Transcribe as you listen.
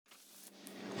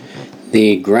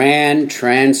The Grand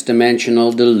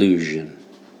Transdimensional Delusion.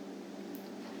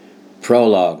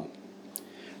 Prologue.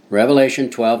 Revelation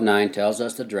 12:9 tells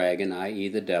us the dragon, i.e.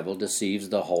 the devil, deceives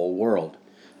the whole world.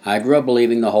 I grew up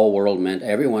believing the whole world meant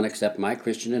everyone except my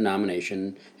Christian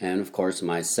denomination and, of course,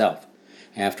 myself.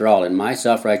 After all, in my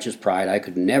self-righteous pride, I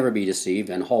could never be deceived,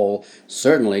 and whole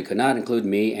certainly could not include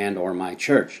me and or my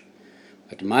church.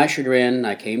 But to my chagrin,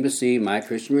 I came to see my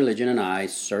Christian religion and I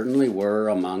certainly were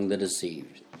among the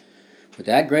deceived. With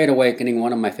that great awakening,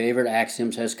 one of my favorite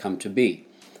axioms has come to be: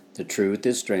 the truth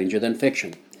is stranger than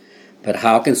fiction. But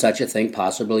how can such a thing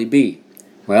possibly be?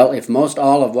 Well, if most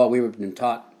all of what we've been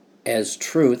taught as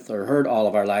truth, or heard all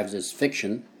of our lives as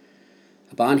fiction,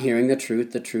 upon hearing the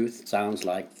truth sounds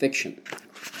like fiction.